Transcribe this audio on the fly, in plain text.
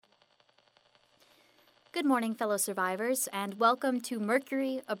Good morning, fellow survivors, and welcome to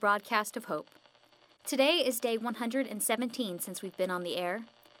Mercury, a broadcast of hope. Today is day 117 since we've been on the air.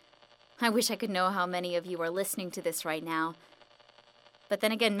 I wish I could know how many of you are listening to this right now. But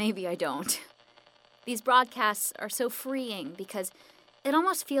then again, maybe I don't. These broadcasts are so freeing because it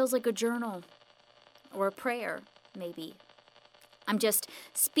almost feels like a journal. Or a prayer, maybe. I'm just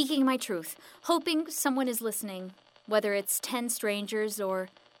speaking my truth, hoping someone is listening, whether it's 10 strangers or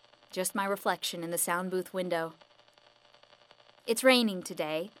just my reflection in the sound booth window. It's raining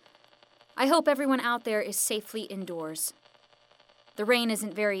today. I hope everyone out there is safely indoors. The rain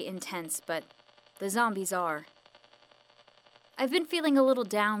isn't very intense, but the zombies are. I've been feeling a little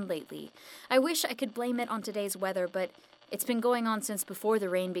down lately. I wish I could blame it on today's weather, but it's been going on since before the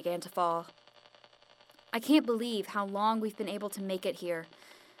rain began to fall. I can't believe how long we've been able to make it here.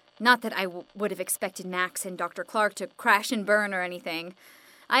 Not that I would have expected Max and Dr. Clark to crash and burn or anything.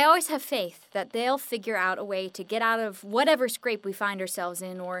 I always have faith that they'll figure out a way to get out of whatever scrape we find ourselves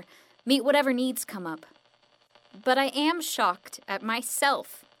in or meet whatever needs come up. But I am shocked at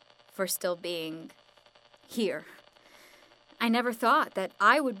myself for still being here. I never thought that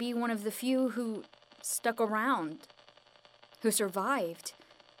I would be one of the few who stuck around, who survived.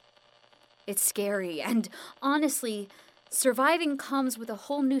 It's scary, and honestly, surviving comes with a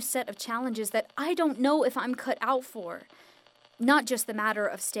whole new set of challenges that I don't know if I'm cut out for. Not just the matter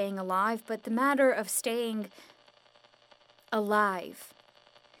of staying alive, but the matter of staying alive.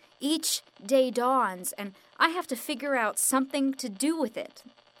 Each day dawns, and I have to figure out something to do with it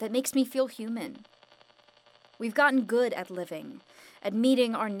that makes me feel human. We've gotten good at living, at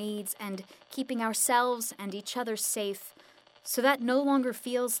meeting our needs and keeping ourselves and each other safe, so that no longer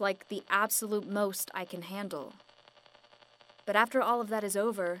feels like the absolute most I can handle. But after all of that is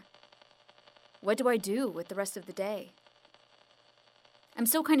over, what do I do with the rest of the day? I'm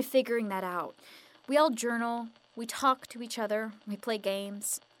still kind of figuring that out. We all journal, we talk to each other, we play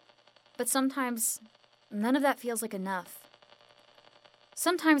games. But sometimes, none of that feels like enough.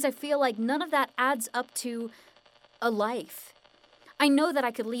 Sometimes I feel like none of that adds up to a life. I know that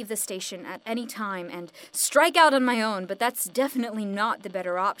I could leave the station at any time and strike out on my own, but that's definitely not the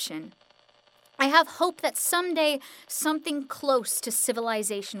better option. I have hope that someday something close to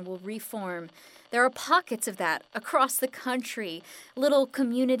civilization will reform. There are pockets of that across the country, little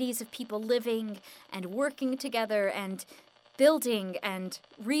communities of people living and working together and building and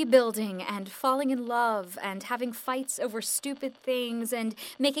rebuilding and falling in love and having fights over stupid things and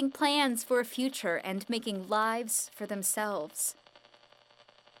making plans for a future and making lives for themselves.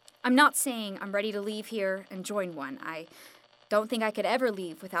 I'm not saying I'm ready to leave here and join one. I don't think I could ever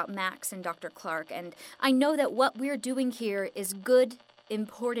leave without Max and Dr. Clark, and I know that what we're doing here is good,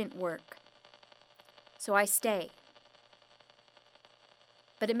 important work. So I stay.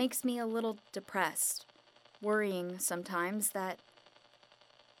 But it makes me a little depressed, worrying sometimes that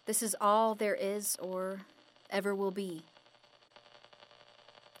this is all there is or ever will be.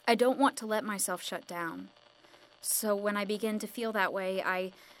 I don't want to let myself shut down. So when I begin to feel that way,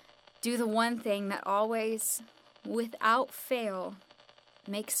 I do the one thing that always, without fail,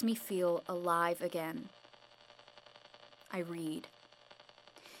 makes me feel alive again. I read.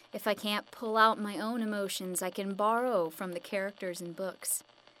 If I can't pull out my own emotions, I can borrow from the characters in books.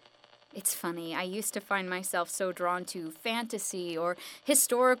 It's funny, I used to find myself so drawn to fantasy or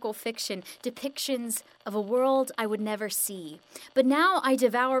historical fiction, depictions of a world I would never see. But now I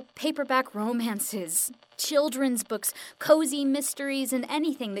devour paperback romances, children's books, cozy mysteries, and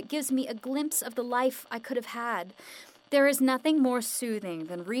anything that gives me a glimpse of the life I could have had. There is nothing more soothing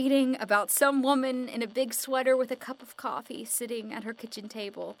than reading about some woman in a big sweater with a cup of coffee sitting at her kitchen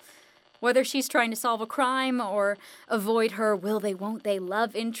table. Whether she's trying to solve a crime or avoid her will-they-won't-they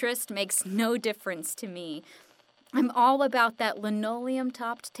love interest makes no difference to me. I'm all about that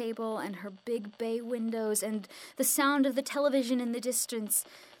linoleum-topped table and her big bay windows and the sound of the television in the distance.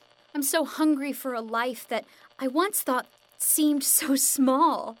 I'm so hungry for a life that I once thought seemed so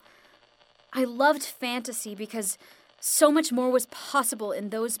small. I loved fantasy because so much more was possible in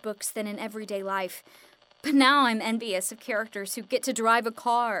those books than in everyday life. But now I'm envious of characters who get to drive a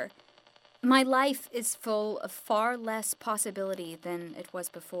car. My life is full of far less possibility than it was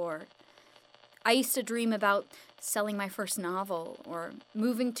before. I used to dream about selling my first novel, or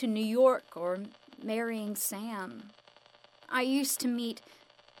moving to New York, or marrying Sam. I used to meet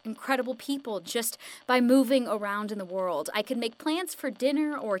incredible people just by moving around in the world. I could make plans for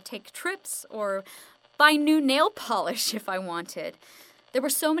dinner, or take trips, or buy new nail polish if I wanted. There were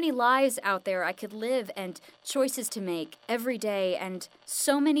so many lives out there I could live and choices to make every day, and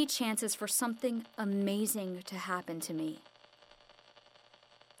so many chances for something amazing to happen to me.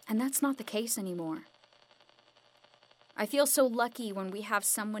 And that's not the case anymore. I feel so lucky when we have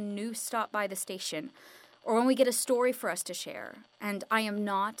someone new stop by the station, or when we get a story for us to share, and I am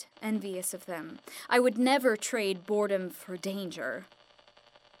not envious of them. I would never trade boredom for danger.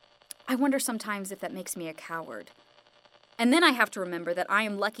 I wonder sometimes if that makes me a coward. And then I have to remember that I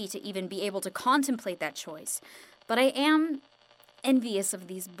am lucky to even be able to contemplate that choice. But I am envious of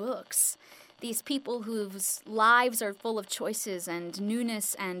these books, these people whose lives are full of choices and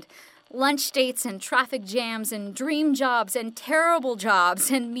newness and lunch dates and traffic jams and dream jobs and terrible jobs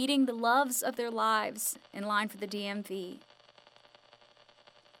and meeting the loves of their lives in line for the DMV.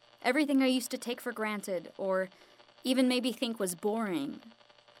 Everything I used to take for granted or even maybe think was boring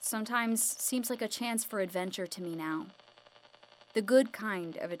sometimes seems like a chance for adventure to me now. The good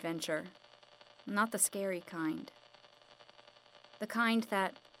kind of adventure, not the scary kind. The kind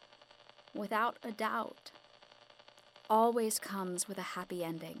that, without a doubt, always comes with a happy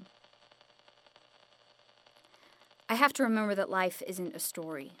ending. I have to remember that life isn't a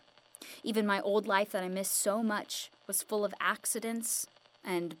story. Even my old life that I miss so much was full of accidents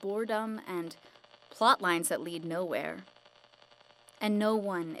and boredom and plot lines that lead nowhere. And no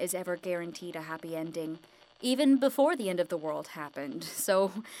one is ever guaranteed a happy ending, even before the end of the world happened.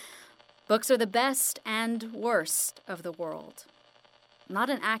 So, books are the best and worst of the world. Not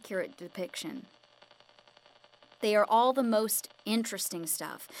an accurate depiction. They are all the most interesting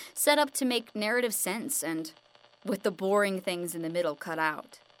stuff, set up to make narrative sense and with the boring things in the middle cut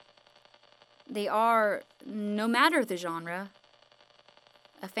out. They are, no matter the genre,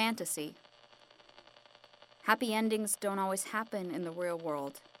 a fantasy. Happy endings don't always happen in the real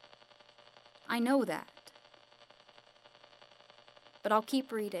world. I know that. But I'll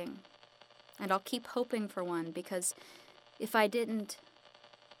keep reading, and I'll keep hoping for one, because if I didn't,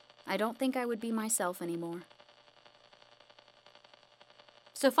 I don't think I would be myself anymore.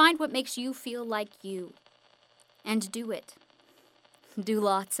 So find what makes you feel like you. And do it. Do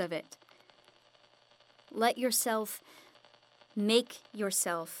lots of it. Let yourself make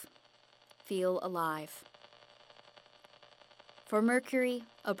yourself feel alive. For Mercury,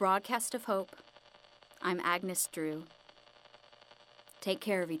 a broadcast of hope, I'm Agnes Drew. Take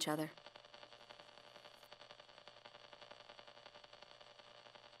care of each other.